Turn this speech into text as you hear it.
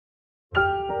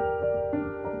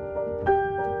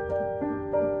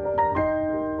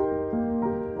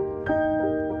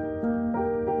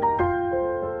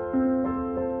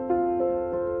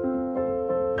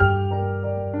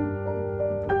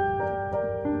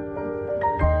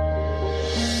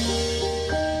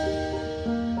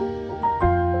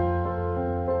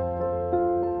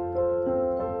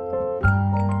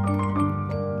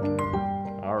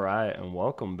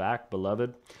Welcome back,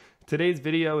 beloved. Today's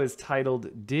video is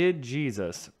titled, Did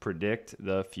Jesus Predict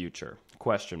the Future?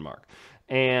 Question mark.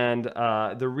 And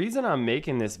the reason I'm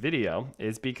making this video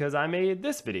is because I made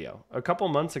this video. A couple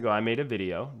months ago, I made a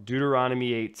video,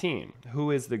 Deuteronomy 18,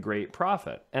 who is the great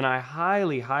prophet? And I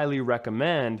highly, highly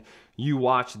recommend you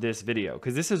watch this video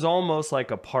because this is almost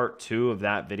like a part 2 of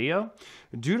that video.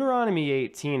 Deuteronomy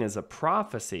 18 is a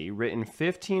prophecy written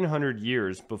 1500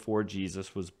 years before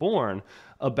Jesus was born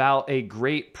about a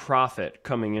great prophet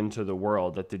coming into the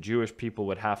world that the Jewish people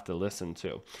would have to listen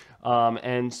to.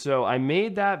 And so I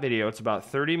made that video. It's about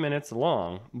 30 minutes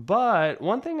long. But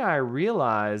one thing I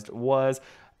realized was,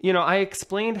 I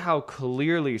explained how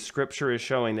clearly Scripture is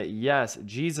showing that, yes,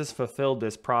 Jesus fulfilled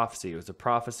this prophecy. It was a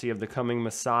prophecy of the coming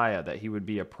Messiah, that he would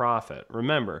be a prophet.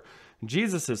 Remember,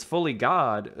 Jesus is fully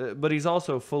God, but he's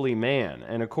also fully man.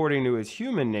 And according to his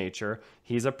human nature,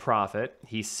 he's a prophet.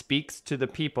 He speaks to the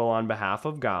people on behalf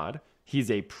of God.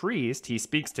 He's a priest. He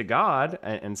speaks to God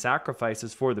and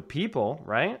sacrifices for the people,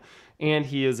 right? And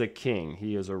he is a king.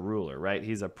 He is a ruler, right?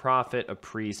 He's a prophet, a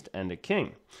priest, and a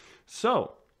king.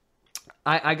 So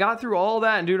I got through all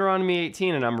that in Deuteronomy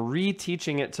 18, and I'm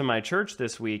reteaching it to my church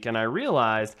this week, and I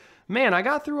realized, man, I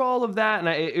got through all of that, and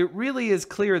it really is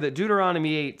clear that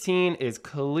Deuteronomy 18 is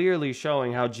clearly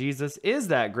showing how Jesus is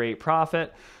that great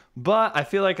prophet, but I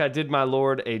feel like I did my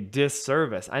Lord a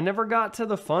disservice. I never got to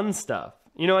the fun stuff.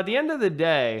 At the end of the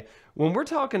day, when we're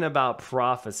talking about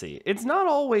prophecy, it's not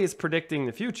always predicting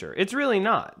the future. It's really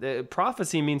not.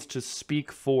 Prophecy means to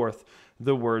speak forth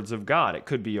the words of God. It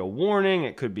could be a warning.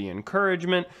 It could be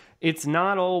encouragement. It's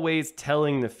not always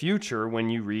telling the future when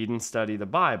you read and study the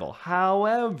Bible.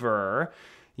 However,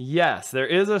 yes, there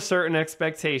is a certain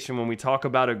expectation when we talk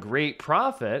about a great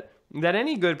prophet that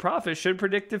any good prophet should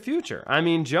predict the future. I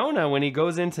mean, Jonah, when he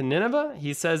goes into Nineveh,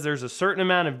 he says there's a certain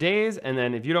amount of days, and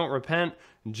then if you don't repent,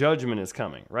 judgment is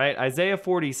coming, right? Isaiah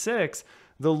 46,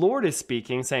 the Lord is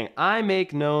speaking, saying, I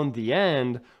make known the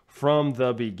end from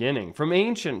the beginning, from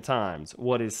ancient times,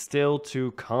 what is still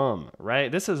to come, right?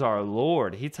 This is our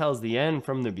Lord. He tells the end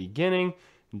from the beginning.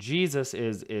 Jesus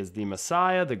is the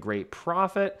Messiah, the great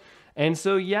prophet. And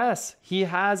so, yes, he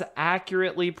has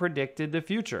accurately predicted the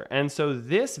future. And so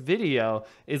this video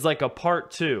is like a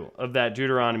part 2 of that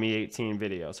Deuteronomy 18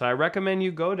 video. So I recommend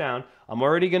you go down. I'm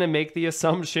already going to make the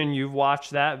assumption you've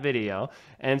watched that video.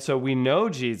 And so we know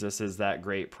Jesus is that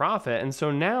great prophet. And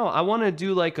so now I want to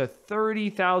do like a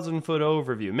 30,000 foot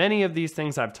overview. Many of these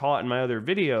things I've taught in my other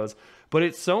videos, but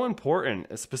it's so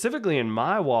important, specifically in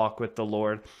my walk with the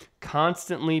Lord,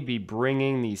 constantly be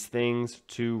bringing these things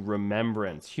to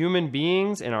remembrance. Human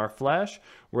beings in our flesh,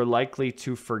 we're likely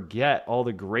to forget all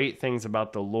the great things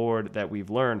about the Lord that we've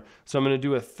learned. So I'm going to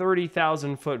do a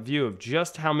 30,000 foot view of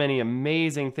just how many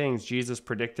amazing things Jesus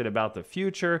predicted about the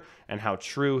future and how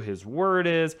true his word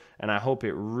is. And I hope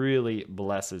it really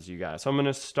blesses you guys. So I'm going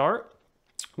to start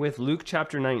with Luke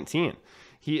chapter 19.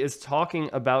 He is talking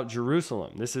about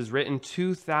Jerusalem. This is written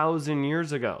 2,000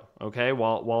 years ago, okay,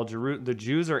 while the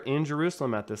Jews are in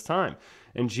Jerusalem at this time.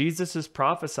 And Jesus is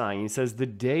prophesying. He says, the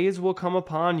days will come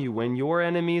upon you when your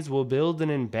enemies will build an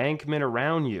embankment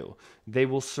around you. They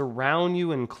will surround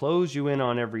you and close you in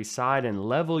on every side and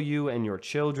level you and your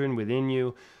children within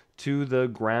you to the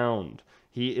ground.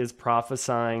 He is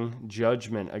prophesying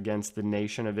judgment against the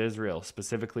nation of Israel,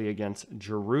 specifically against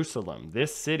Jerusalem,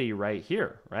 this city right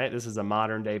here, right? This is a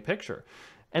modern day picture.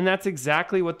 And that's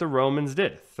exactly what the Romans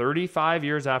did. 35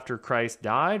 years after Christ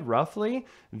died, roughly,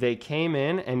 they came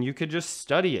in, and you could just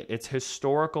study it. It's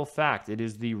historical fact. It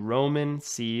is the Roman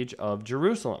siege of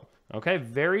Jerusalem. Okay,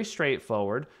 very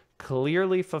straightforward,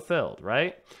 clearly fulfilled,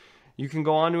 right? You can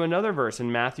go on to another verse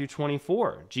in Matthew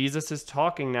 24. Jesus is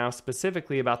talking now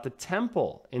specifically about the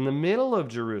temple in the middle of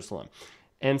Jerusalem.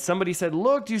 And somebody said,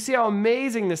 look, do you see how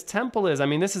amazing this temple is? I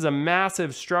mean, this is a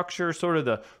massive structure, sort of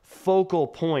the focal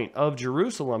point of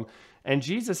Jerusalem. And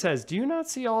Jesus says, do you not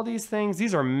see all these things?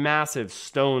 These are massive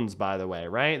stones, by the way,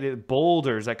 right? The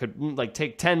boulders that could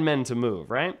take 10 men to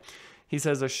move, right? He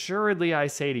says, assuredly, I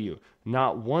say to you,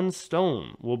 not one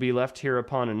stone will be left here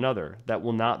upon another that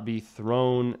will not be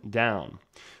thrown down.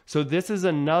 So this is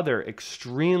another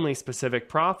extremely specific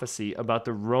prophecy about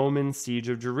the Roman siege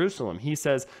of Jerusalem. He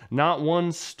says, not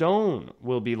one stone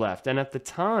will be left. And at the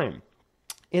time,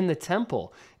 in the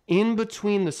temple, in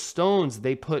between the stones,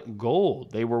 they put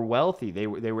gold. They were wealthy. They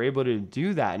were able to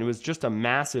do that. And it was just a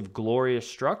massive, glorious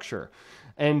structure.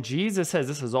 And Jesus says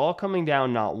this is all coming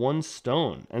down, not one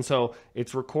stone. And so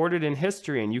it's recorded in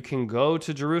history, and you can go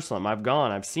to Jerusalem. I've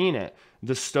gone, I've seen it.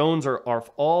 The stones are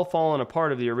all fallen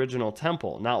apart of the original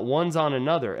temple. Not one's on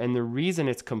another. And the reason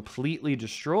it's completely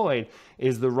destroyed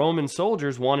is the Roman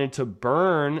soldiers wanted to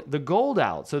burn the gold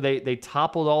out. So they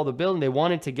toppled all the building. They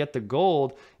wanted to get the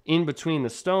gold in between the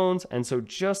stones. And so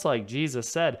just like Jesus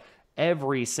said,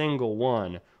 every single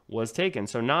one was taken.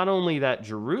 So not only that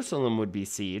Jerusalem would be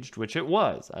sieged, which it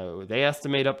was, they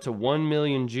estimate up to 1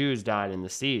 million Jews died in the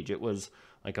siege. It was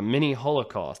like a mini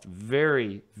Holocaust.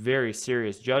 Very, very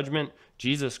serious judgment.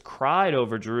 Jesus cried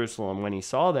over Jerusalem when he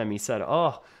saw them. He said,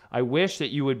 "Oh, I wish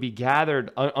that you would be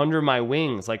gathered under my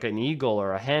wings like an eagle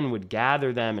or a hen would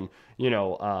gather them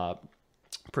and,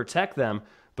 protect them."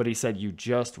 But he said, you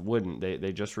just wouldn't.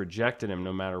 They just rejected him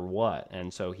no matter what.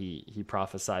 And so he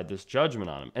prophesied this judgment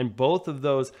on him. And both of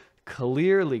those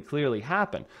clearly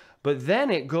happened. But then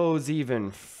it goes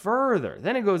even further.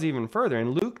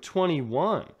 In Luke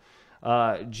 21,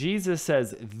 Jesus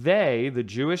says they, the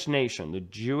Jewish nation, the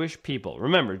Jewish people.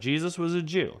 Remember, Jesus was a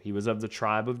Jew. He was of the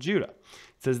tribe of Judah.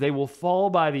 It says they will fall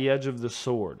by the edge of the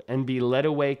sword and be led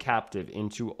away captive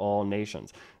into all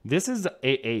nations. This is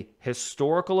a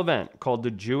historical event called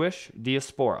the Jewish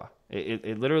diaspora.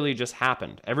 It literally just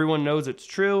happened. Everyone knows it's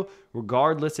true,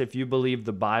 regardless if you believe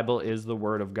the Bible is the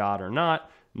word of God or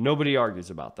not. Nobody argues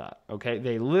about that. Okay,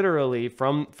 they literally,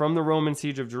 from the Roman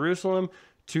siege of Jerusalem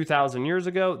 2,000 years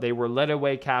ago, they were led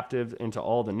away captive into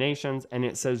all the nations. And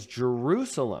it says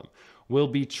Jerusalem will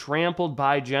be trampled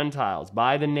by Gentiles,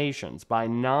 by the nations, by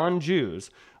non-Jews,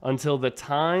 until the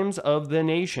times of the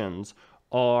nations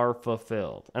are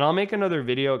fulfilled. And I'll make another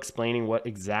video explaining what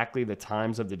exactly the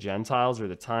times of the Gentiles or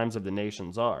the times of the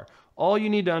nations are. All you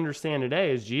need to understand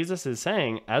today is Jesus is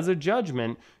saying, as a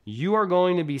judgment, you are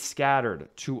going to be scattered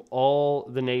to all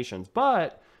the nations.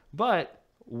 But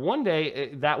one day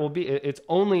that will be, it's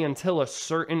only until a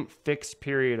certain fixed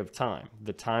period of time.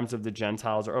 The times of the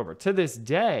Gentiles are over. To this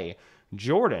day,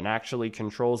 Jordan actually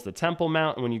controls the Temple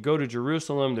Mount. And when you go to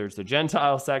Jerusalem, there's the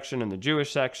Gentile section and the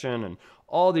Jewish section and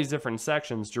all these different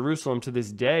sections. Jerusalem to this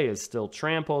day is still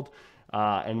trampled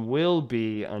and will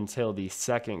be until the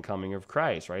second coming of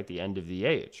Christ, right? The end of the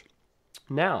age.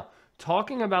 Now,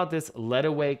 talking about this led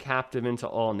away captive into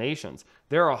all nations,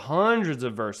 there are hundreds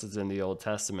of verses in the Old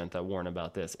Testament that warn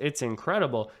about this. It's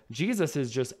incredible. Jesus is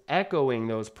just echoing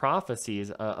those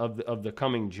prophecies of the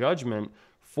coming judgment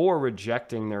for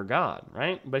rejecting their God,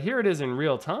 right? But here it is in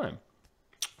real time.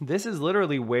 This is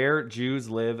literally where Jews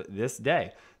live this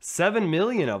day. 7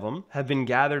 million of them have been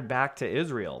gathered back to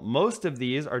Israel. Most of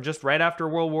these are just right after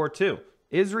World War II.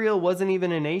 Israel wasn't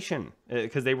even a nation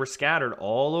because they were scattered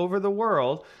all over the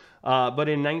world. But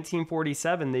in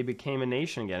 1947, they became a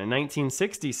nation again. In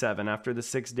 1967, after the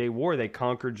Six-Day War, they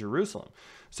conquered Jerusalem.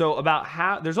 So about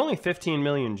half, there's only 15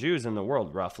 million Jews in the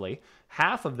world, roughly.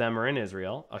 Half of them are in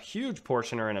Israel. A huge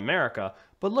portion are in America.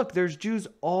 But look, there's Jews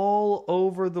all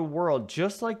over the world.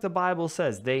 Just like the Bible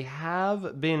says, they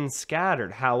have been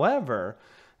scattered. However,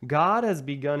 God has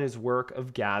begun his work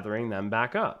of gathering them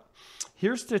back up.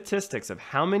 Here's statistics of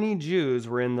how many Jews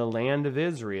were in the land of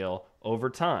Israel over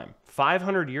time.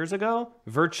 500 years ago,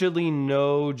 virtually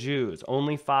no Jews,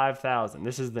 only 5,000.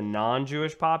 This is the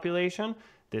non-Jewish population.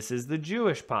 This is the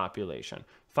Jewish population.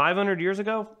 500 years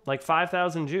ago, like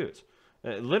 5,000 Jews.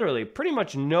 Literally, pretty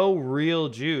much no real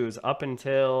Jews up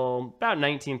until about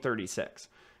 1936.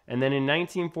 And then in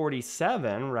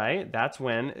 1947, right, that's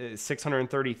when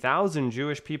 630,000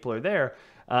 Jewish people are there.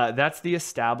 That's the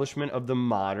establishment of the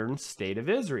modern state of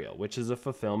Israel, which is a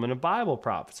fulfillment of Bible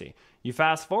prophecy. You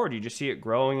fast forward, you just see it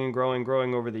growing and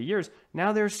growing over the years.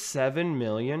 Now there's 7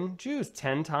 million Jews,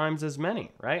 10 times as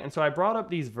many, right? And so I brought up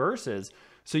these verses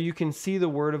so you can see the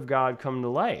word of God come to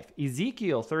life.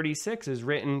 Ezekiel 36 is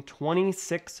written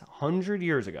 2,600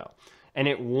 years ago. And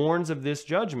it warns of this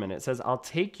judgment. It says, I'll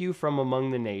take you from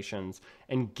among the nations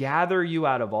and gather you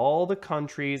out of all the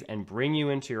countries and bring you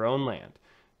into your own land.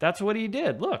 That's what he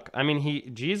did. Look, I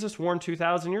mean, Jesus warned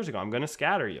 2,000 years ago, I'm going to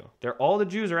scatter you. All the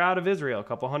Jews are out of Israel a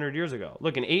couple hundred years ago.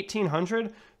 Look, in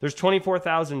 1800, there's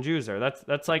 24,000 Jews there.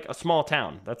 That's like a small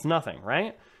town. That's nothing,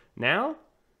 right? Now,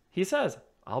 he says,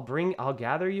 I'll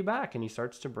gather you back. And he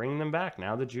starts to bring them back.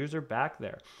 Now the Jews are back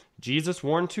there. Jesus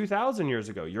warned 2,000 years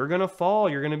ago, you're going to fall.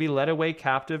 You're going to be led away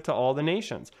captive to all the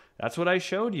nations. That's what I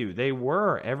showed you. They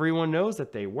were. Everyone knows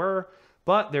that they were.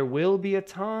 But there will be a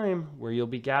time where you'll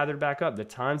be gathered back up. The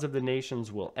times of the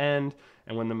nations will end.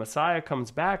 And when the Messiah comes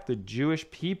back, the Jewish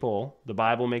people, the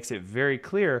Bible makes it very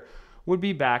clear, would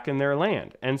be back in their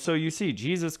land. And so you see,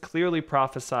 Jesus clearly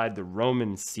prophesied the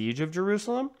Roman siege of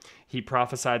Jerusalem. He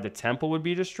prophesied the temple would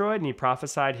be destroyed, and he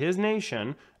prophesied his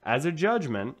nation as a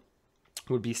judgment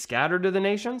would be scattered to the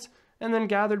nations and then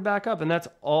gathered back up. And that's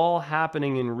all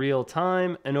happening in real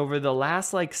time. And over the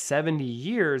last 70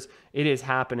 years, it is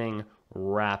happening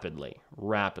rapidly.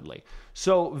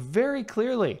 So very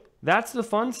clearly, that's the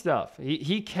fun stuff.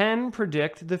 He can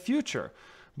predict the future.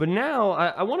 But now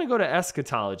I want to go to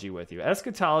eschatology with you.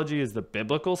 Eschatology is the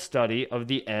biblical study of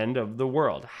the end of the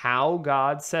world, how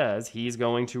God says he's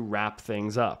going to wrap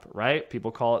things up, right?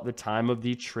 People call it the time of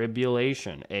the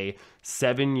tribulation, a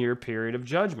 7-year period of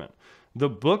judgment. The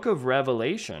book of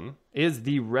Revelation is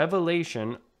the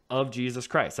revelation of Jesus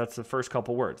Christ. That's the first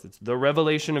couple words. It's the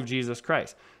revelation of Jesus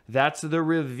Christ. That's the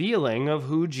revealing of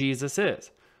who Jesus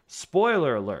is.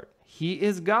 Spoiler alert. He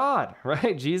is God,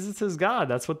 right? Jesus is God.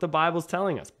 That's what the Bible's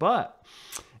telling us. But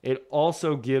it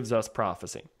also gives us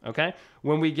prophecy, okay?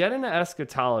 When we get into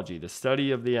eschatology, the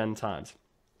study of the end times,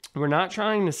 we're not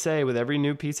trying to say with every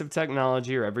new piece of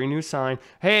technology or every new sign,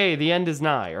 hey, the end is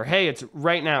nigh, or hey, it's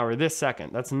right now or this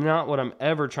second. That's not what I'm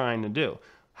ever trying to do.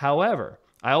 However,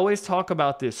 I always talk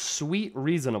about this sweet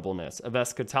reasonableness of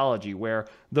eschatology where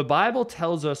the Bible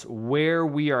tells us where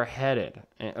we are headed,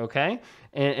 okay?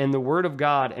 And the Word of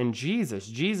God and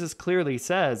Jesus clearly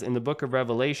says in the book of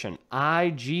Revelation,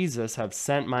 I, Jesus, have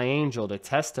sent my angel to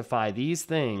testify these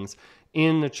things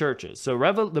in the churches. So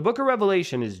the book of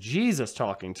Revelation is Jesus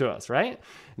talking to us, right?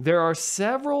 There are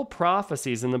several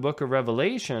prophecies in the book of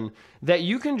Revelation that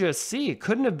you can just see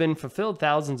couldn't have been fulfilled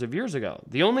thousands of years ago.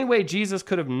 The only way Jesus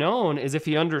could have known is if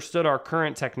he understood our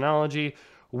current technology,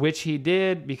 which he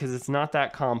did because it's not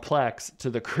that complex to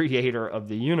the creator of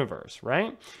the universe,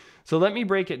 right? So let me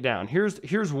break it down.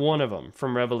 Here's one of them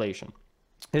from Revelation.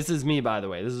 This is me, by the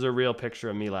way. This is a real picture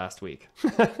of me last week.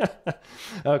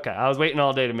 Okay, I was waiting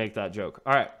all day to make that joke.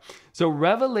 All right, so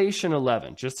Revelation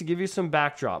 11, just to give you some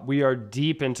backdrop, we are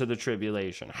deep into the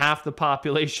tribulation. Half the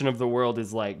population of the world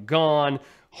is gone,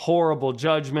 horrible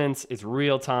judgments, it's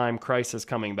real time, Christ is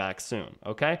coming back soon,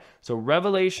 okay? So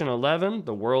Revelation 11,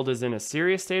 the world is in a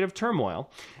serious state of turmoil,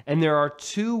 and there are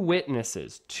two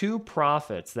witnesses, two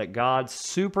prophets that God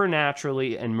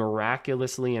supernaturally and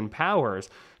miraculously empowers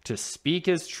to speak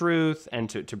his truth and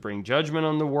to bring judgment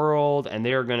on the world, and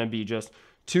they are going to be just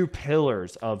two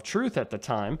pillars of truth at the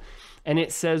time. And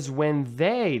it says when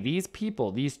these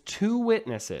people, these two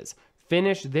witnesses,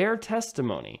 finish their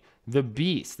testimony, the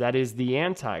beast, that is the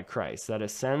Antichrist, that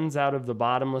ascends out of the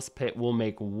bottomless pit, will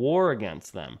make war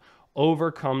against them,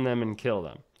 overcome them, and kill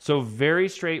them. So very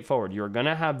straightforward. You're going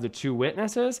to have the two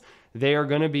witnesses. They are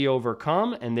going to be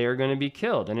overcome, and they are going to be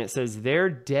killed. And it says their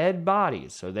dead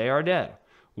bodies, so they are dead,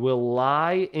 will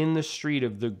lie in the street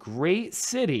of the great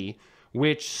city,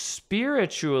 which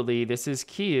spiritually, this is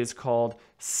key, is called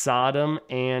Sodom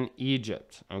and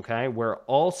Egypt, okay, where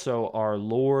also our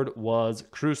Lord was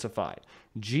crucified.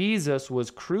 Jesus was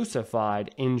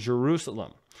crucified in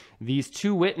Jerusalem. These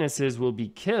two witnesses will be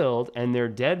killed, and their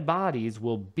dead bodies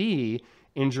will be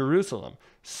in Jerusalem.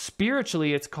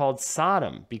 Spiritually, it's called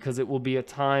Sodom because it will be a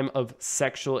time of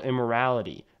sexual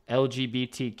immorality,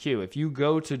 LGBTQ. If you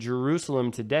go to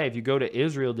Jerusalem today, if you go to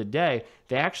Israel today,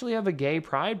 they actually have a gay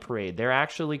pride parade. They're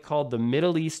actually called the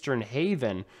Middle Eastern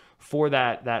haven for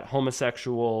that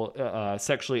homosexual,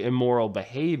 sexually immoral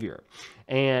behavior.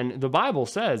 And the Bible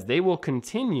says they will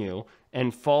continue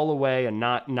and fall away and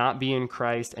not be in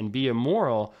Christ and be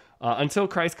immoral until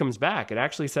Christ comes back. It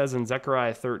actually says in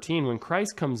Zechariah 13, when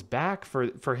Christ comes back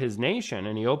for his nation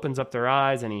and he opens up their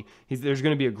eyes and there's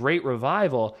going to be a great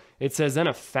revival, it says then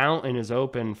a fountain is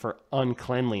open for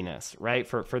uncleanliness, right?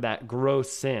 For that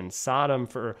gross sin. Sodom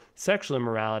for sexual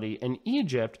immorality, and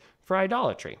Egypt for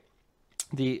idolatry.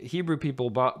 The Hebrew people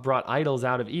brought idols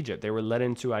out of Egypt. They were led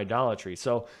into idolatry.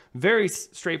 So very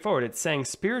straightforward. It's saying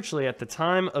spiritually at the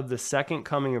time of the second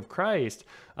coming of Christ,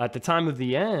 at the time of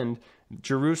the end,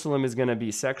 Jerusalem is going to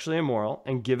be sexually immoral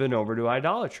and given over to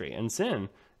idolatry and sin.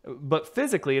 But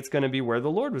physically, it's going to be where the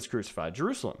Lord was crucified,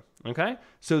 Jerusalem. Okay?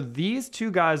 So these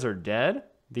two guys are dead.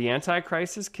 The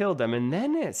Antichrist has killed them. And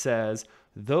then it says,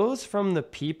 those from the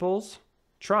peoples,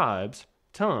 tribes,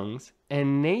 tongues,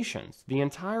 and nations, the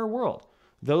entire world,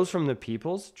 those from the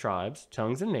peoples, tribes,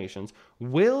 tongues, and nations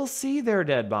will see their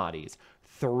dead bodies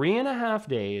 3.5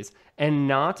 days and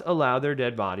not allow their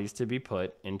dead bodies to be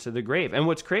put into the grave. And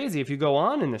what's crazy, if you go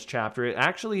on in this chapter, it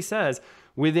actually says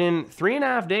within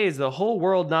 3.5 days, the whole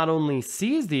world not only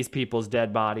sees these people's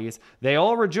dead bodies, they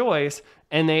all rejoice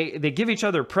and they give each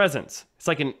other presents. It's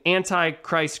like an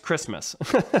Antichrist Christmas.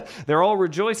 They're all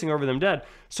rejoicing over them dead.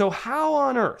 So how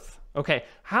on earth Okay,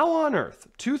 how on earth,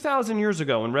 2,000 years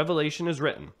ago when Revelation is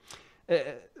written,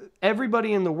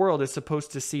 everybody in the world is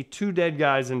supposed to see two dead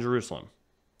guys in Jerusalem?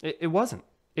 It wasn't.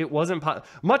 It wasn't,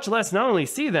 much less not only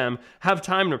see them, have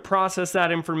time to process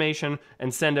that information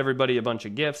and send everybody a bunch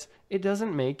of gifts. It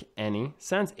doesn't make any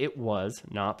sense. It was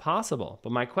not possible.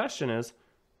 But my question is,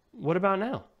 what about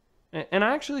now? And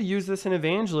I actually use this in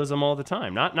evangelism all the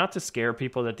time, not to scare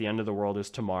people that the end of the world is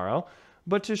tomorrow,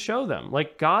 but to show them,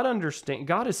 like, God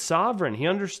is sovereign. He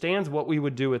understands what we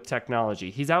would do with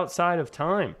technology. He's outside of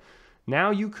time.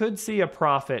 Now you could see a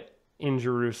prophet in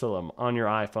Jerusalem on your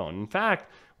iPhone. In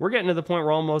fact, we're getting to the point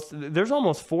where there's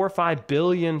almost 4 or 5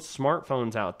 billion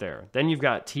smartphones out there. Then you've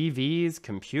got TVs,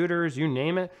 computers, you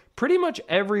name it. Pretty much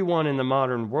everyone in the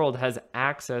modern world has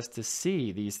access to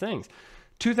see these things.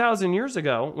 2,000 years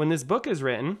ago, when this book is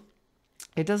written,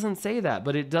 it doesn't say that,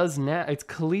 but it does now. It's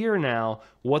clear now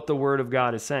what the Word of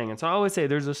God is saying. And so I always say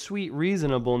there's a sweet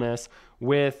reasonableness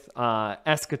with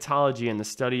eschatology and the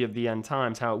study of the end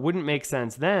times, how it wouldn't make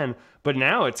sense then, but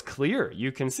now it's clear.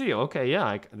 You can see, okay,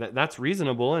 yeah, that's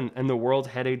reasonable, and the world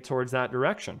headed towards that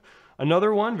direction.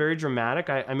 Another one, very dramatic,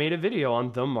 I made a video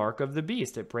on the mark of the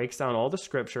beast. It breaks down all the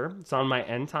scripture. It's on my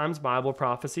End Times Bible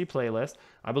Prophecy playlist.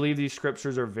 I believe these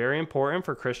scriptures are very important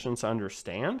for Christians to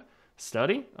understand,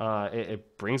 study.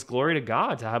 It brings glory to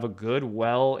God to have a good,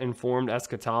 well-informed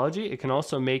eschatology. It can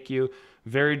also make you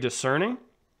very discerning,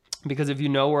 because if you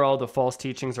know where all the false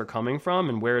teachings are coming from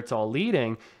and where it's all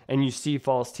leading, and you see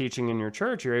false teaching in your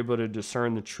church, you're able to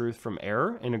discern the truth from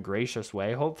error in a gracious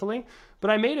way, hopefully.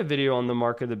 But I made a video on the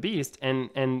mark of the beast, and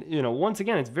you know, once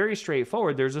again, it's very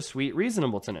straightforward. There's a sweet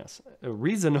reasonableness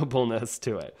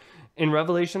to it. In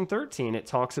Revelation 13, it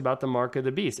talks about the mark of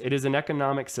the beast. It is an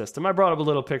economic system. I brought up a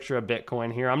little picture of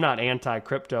Bitcoin here. I'm not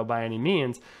anti-crypto by any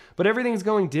means, but everything's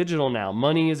going digital now.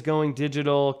 Money is going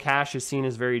digital. Cash is seen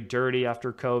as very dirty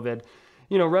after COVID.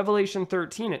 You know, Revelation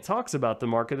 13, it talks about the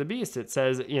mark of the beast. It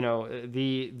says, you know,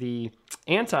 the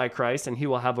Antichrist, and he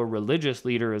will have a religious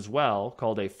leader as well,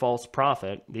 called a false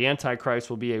prophet. The Antichrist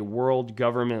will be a world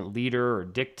government leader or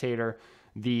dictator.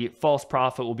 The false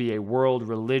prophet will be a world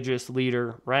religious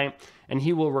leader, right? And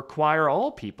he will require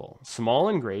all people, small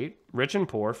and great, rich and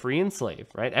poor, free and slave,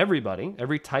 right? Everybody,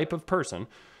 every type of person,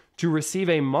 to receive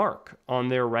a mark on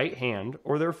their right hand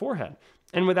or their forehead.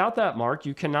 And without that mark,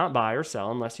 you cannot buy or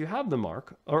sell unless you have the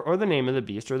mark or the name of the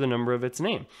beast or the number of its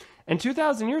name. And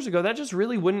 2,000 years ago, that just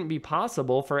really wouldn't be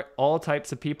possible for all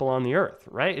types of people on the earth,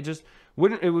 right?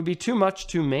 It would be too much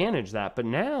to manage that. But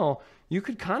now you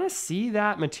could kind of see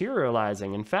that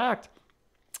materializing. In fact,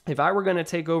 if I were going to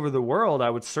take over the world, I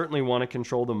would certainly want to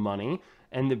control the money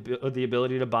and the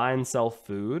ability to buy and sell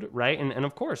food, right? And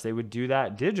of course, they would do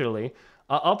that digitally.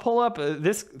 I'll pull up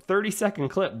this 30-second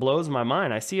clip, blows my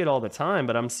mind. I see it all the time,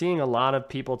 but I'm seeing a lot of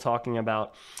people talking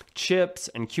about chips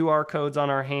and QR codes on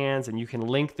our hands, and you can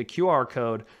link the QR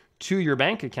code to your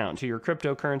bank account, to your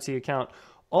cryptocurrency account.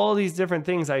 All these different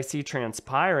things I see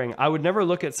transpiring. I would never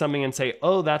look at something and say,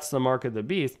 oh, that's the mark of the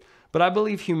beast. But I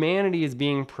believe humanity is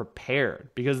being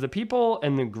prepared, because the people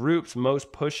and the groups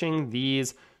most pushing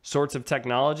these sorts of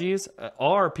technologies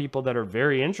are people that are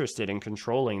very interested in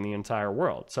controlling the entire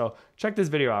world. So check this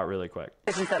video out really quick.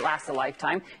 That lasts a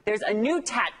lifetime. There's a new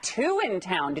tattoo in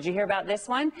town. Did you hear about this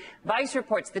one? Vice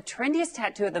reports the trendiest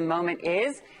tattoo of the moment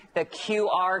is the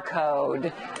QR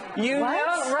code. You know,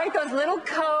 right? Those little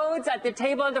codes at the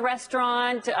table of the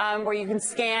restaurant where you can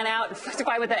scan out and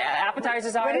specify what the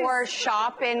appetizers are. Or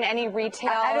shop in any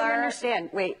retailer. I don't understand.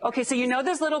 Wait. Okay, so you know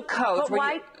those little codes. But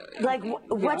why?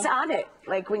 What's on it?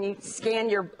 Like when you scan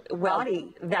your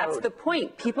body. That's the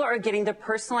point. People are getting the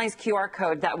personalized QR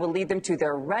code that will lead them to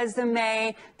their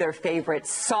resume, their favorite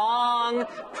song,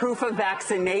 proof of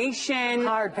vaccination.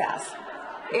 Hard pass.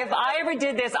 If I ever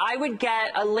did this, I would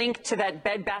get a link to that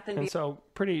Bed Bath & Beyond. And so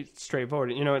pretty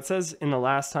straightforward. You know, it says in the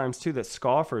last times too that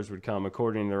scoffers would come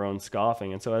according to their own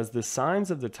scoffing. And so as the signs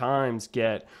of the times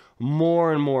get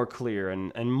more and more clear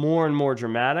and more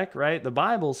dramatic, right? The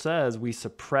Bible says we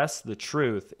suppress the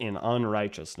truth in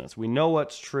unrighteousness. We know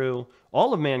what's true.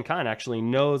 All of mankind actually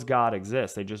knows God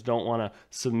exists. They just don't want to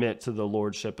submit to the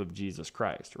lordship of Jesus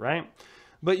Christ, right?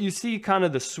 But you see kind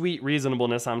of the sweet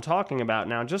reasonableness I'm talking about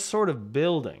now, just sort of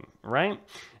building, right?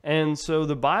 And so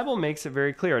the Bible makes it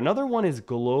very clear. Another one is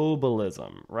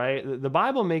globalism, right? The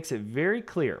Bible makes it very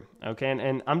clear, okay?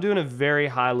 And I'm doing a very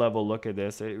high level look at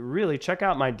this. Really, check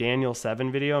out my Daniel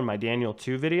 7 video and my Daniel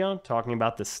 2 video, talking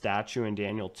about the statue in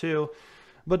Daniel 2.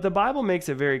 But the Bible makes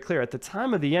it very clear. At the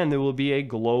time of the end, there will be a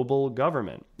global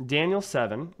government. Daniel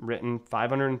 7, written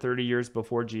 530 years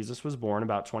before Jesus was born,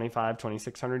 about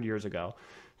 2,600 years ago,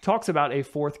 talks about a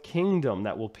fourth kingdom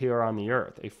that will appear on the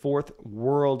earth, a fourth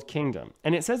world kingdom.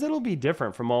 And it says it'll be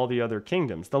different from all the other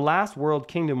kingdoms. The last world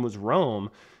kingdom was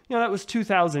Rome. That was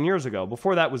 2,000 years ago.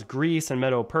 Before that was Greece and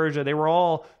Medo-Persia. They were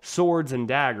all swords and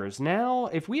daggers. Now,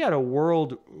 if we had a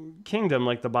world kingdom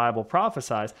like the Bible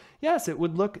prophesies, yes, it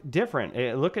would look different.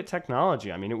 Look at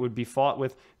technology. I mean, it would be fought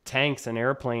with tanks and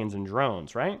airplanes and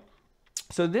drones, right?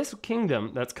 So this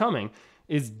kingdom that's coming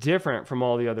is different from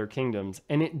all the other kingdoms,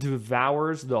 and it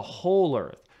devours the whole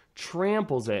earth,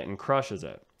 tramples it, and crushes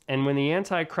it. And when the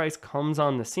Antichrist comes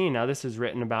on the scene, now this is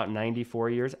written about 94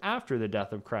 years after the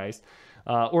death of Christ,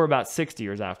 or about 60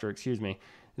 years after, excuse me,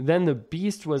 then the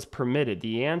beast was permitted,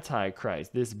 the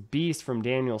Antichrist, this beast from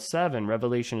Daniel 7,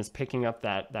 Revelation is picking up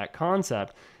that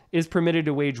concept, is permitted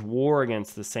to wage war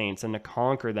against the saints and to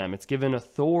conquer them. It's given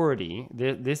authority.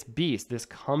 This beast, this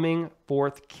coming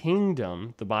forth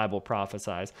kingdom, the Bible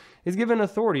prophesies, is given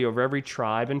authority over every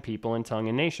tribe and people and tongue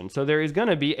and nation. So there is going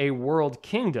to be a world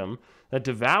kingdom that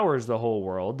devours the whole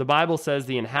world. The Bible says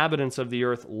the inhabitants of the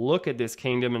earth look at this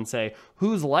kingdom and say,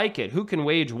 who's like it? Who can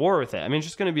wage war with it? I mean, it's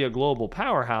just going to be a global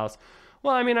powerhouse.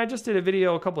 Well, I mean, I just did a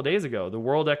video a couple days ago, the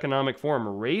World Economic Forum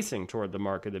racing toward the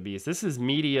mark of the beast. This is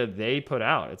media they put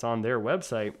out. It's on their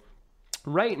website.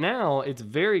 Right now, it's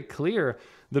very clear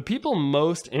the people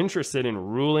most interested in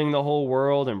ruling the whole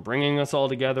world and bringing us all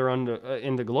together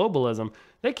into globalism,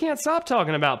 they can't stop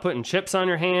talking about putting chips on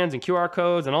your hands and QR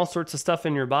codes and all sorts of stuff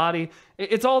in your body.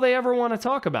 It's all they ever want to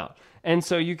talk about. And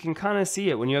so you can kind of see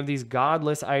it when you have these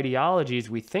godless ideologies.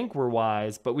 We think we're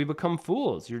wise, but we become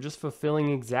fools. You're just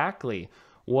fulfilling exactly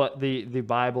what the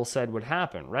Bible said would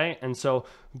happen, right? And so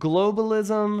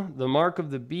globalism, the mark of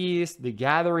the beast, the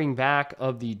gathering back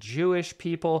of the Jewish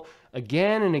people,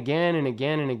 again and again and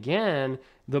again and again,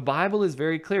 the Bible is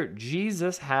very clear.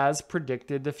 Jesus has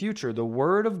predicted the future. The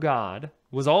Word of God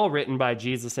was all written by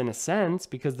Jesus in a sense,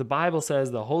 because the Bible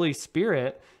says the Holy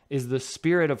Spirit is the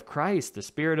Spirit of Christ, the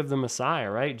Spirit of the Messiah,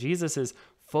 right? Jesus is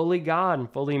fully God and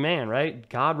fully man, right?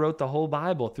 God wrote the whole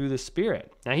Bible through the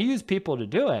Spirit. Now, he used people to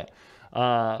do it,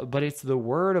 but it's the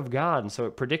Word of God, and so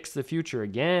it predicts the future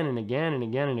again and again and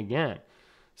again and again.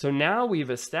 So now we've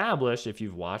established, if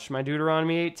you've watched my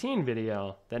Deuteronomy 18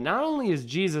 video, that not only is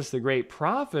Jesus the great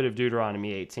prophet of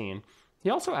Deuteronomy 18, he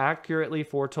also accurately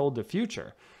foretold the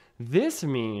future. This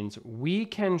means we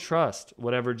can trust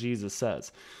whatever Jesus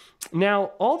says.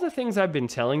 Now, all the things I've been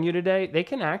telling you today, they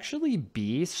can actually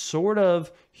be sort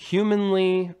of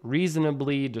humanly,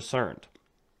 reasonably discerned.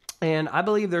 And I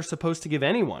believe they're supposed to give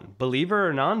anyone, believer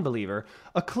or non-believer,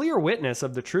 a clear witness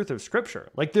of the truth of Scripture.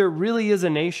 Like there really is a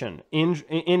nation in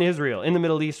Israel, in the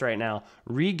Middle East right now,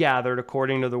 regathered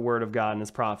according to the Word of God and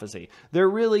His prophecy. There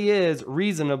really is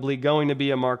reasonably going to be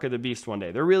a mark of the beast one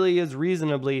day. There really is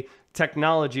reasonably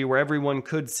technology where everyone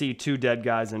could see two dead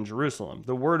guys in Jerusalem.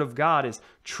 The Word of God is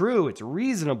true, it's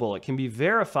reasonable, it can be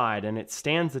verified, and it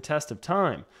stands the test of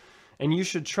time. And you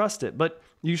should trust it. But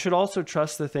you should also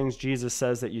trust the things Jesus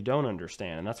says that you don't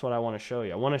understand. And that's what I want to show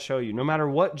you. I want to show you, no matter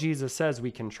what Jesus says,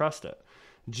 we can trust it.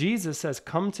 Jesus says,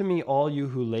 "Come to me, all you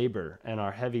who labor and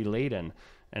are heavy laden,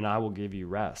 and I will give you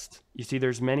rest." You see,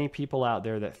 there's many people out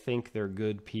there that think they're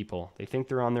good people. They think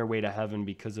they're on their way to heaven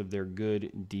because of their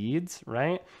good deeds,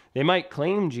 right? They might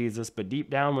claim Jesus, but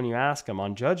deep down when you ask them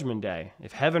on Judgment Day,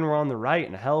 if heaven were on the right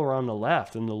and hell were on the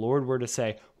left, and the Lord were to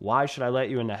say, "Why should I let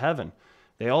you into heaven?"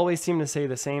 They always seem to say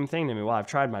the same thing to me. Well, I've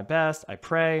tried my best. I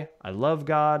pray. I love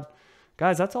God.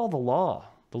 Guys, that's all the law.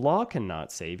 The law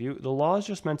cannot save you. The law is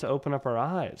just meant to open up our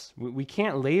eyes. We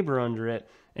can't labor under it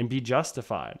and be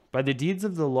justified. By the deeds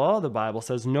of the law, the Bible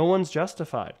says, no one's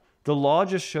justified. The law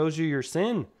just shows you your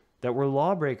sin, that we're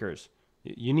lawbreakers.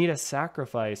 You need a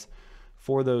sacrifice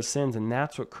for those sins, and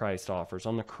that's what Christ offers.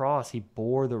 On the cross, He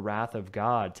bore the wrath of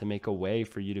God to make a way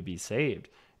for you to be saved.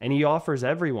 And He offers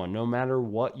everyone, no matter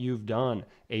what you've done,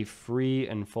 a free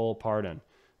and full pardon.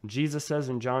 Jesus says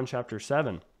in John chapter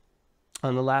 7,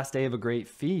 on the last day of a great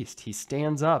feast, He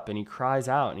stands up and He cries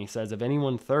out and He says, "If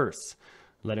anyone thirsts,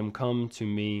 let him come to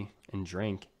me and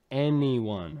drink."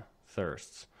 Anyone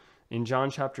thirsts. In John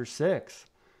chapter 6,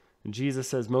 Jesus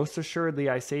says, "Most assuredly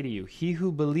I say to you, he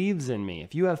who believes in me,"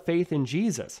 if you have faith in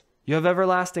Jesus, you have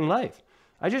everlasting life.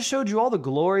 I just showed you all the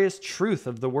glorious truth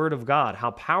of the Word of God, how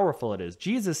powerful it is.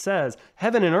 Jesus says,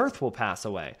 heaven and earth will pass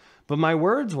away, but my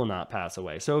words will not pass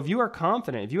away. So if you are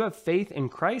confident, if you have faith in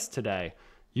Christ today,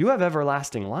 you have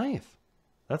everlasting life.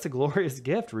 That's a glorious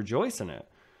gift. Rejoice in it.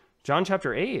 John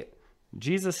chapter 8,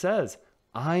 Jesus says,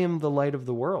 "I am the light of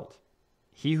the world.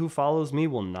 He who follows me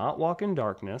will not walk in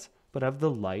darkness, but have the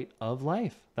light of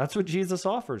life." That's what Jesus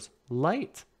offers.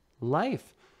 Light,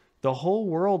 life. The whole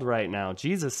world right now,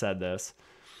 Jesus said this,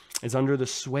 is under the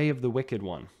sway of the wicked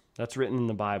one. That's written in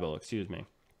the Bible, excuse me.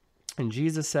 And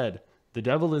Jesus said, the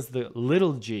devil is the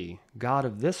little g, God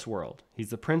of this world. He's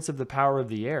the prince of the power of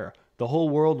the air. The whole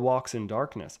world walks in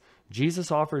darkness.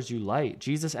 Jesus offers you light.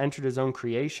 Jesus entered his own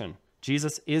creation.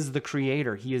 Jesus is the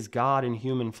creator. He is God in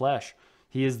human flesh.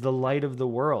 He is the light of the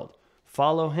world.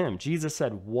 Follow him. Jesus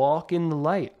said, walk in the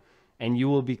light and you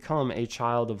will become a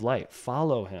child of light.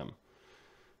 Follow him.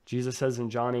 Jesus says in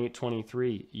John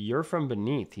 8:23, you're from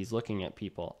beneath. He's looking at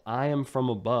people. I am from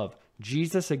above.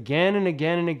 Jesus again and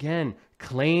again and again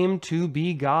claimed to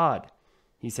be God.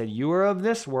 He said, you are of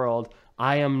this world.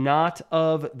 I am not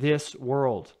of this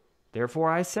world.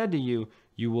 Therefore I said to you,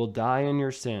 you will die in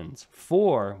your sins.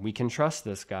 For, we can trust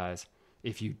this, guys,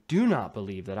 if you do not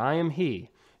believe that I am he,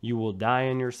 you will die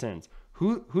in your sins.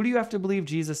 Who do you have to believe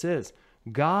Jesus is?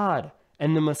 God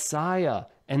and the Messiah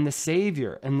and the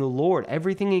Savior and the Lord.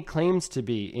 Everything he claims to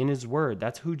be in his word.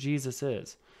 That's who Jesus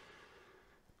is.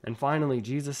 And finally,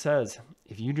 Jesus says,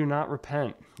 if you do not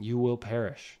repent, you will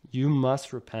perish. You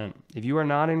must repent. If you are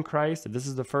not in Christ, if this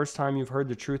is the first time you've heard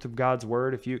the truth of God's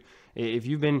word, if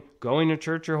you've been going to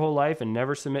church your whole life and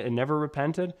never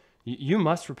repented, you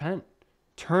must repent.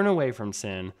 Turn away from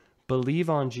sin. Believe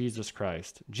on Jesus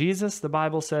Christ. Jesus, the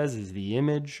Bible says, is the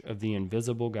image of the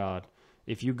invisible God.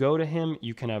 If you go to him,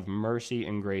 you can have mercy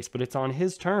and grace, but it's on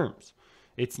his terms.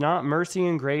 It's not mercy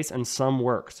and grace and some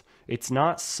works. It's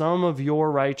not some of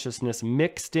your righteousness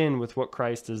mixed in with what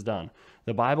Christ has done.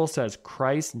 The Bible says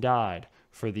Christ died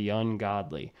for the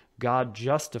ungodly. God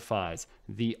justifies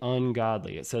the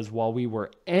ungodly. It says while we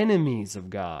were enemies of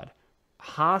God,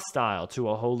 hostile to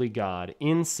a holy God,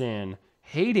 in sin,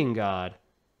 hating God,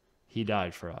 he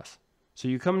died for us. So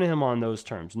you come to him on those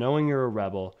terms, knowing you're a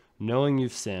rebel, knowing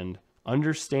you've sinned,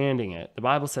 understanding it. The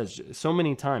Bible says so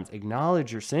many times,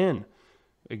 acknowledge your sin.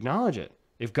 Acknowledge it.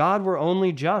 If God were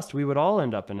only just, we would all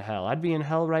end up in hell. I'd be in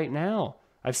hell right now.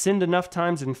 I've sinned enough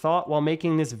times in thought while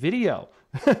making this video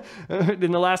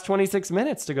in the last 26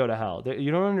 minutes to go to hell.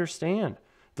 You don't understand.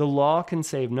 The law can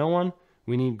save no one.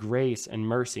 We need grace and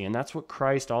mercy, and that's what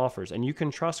Christ offers. And you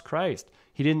can trust Christ.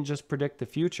 He didn't just predict the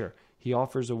future. He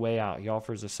offers a way out. He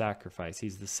offers a sacrifice.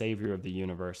 He's the Savior of the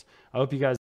universe. I hope you guys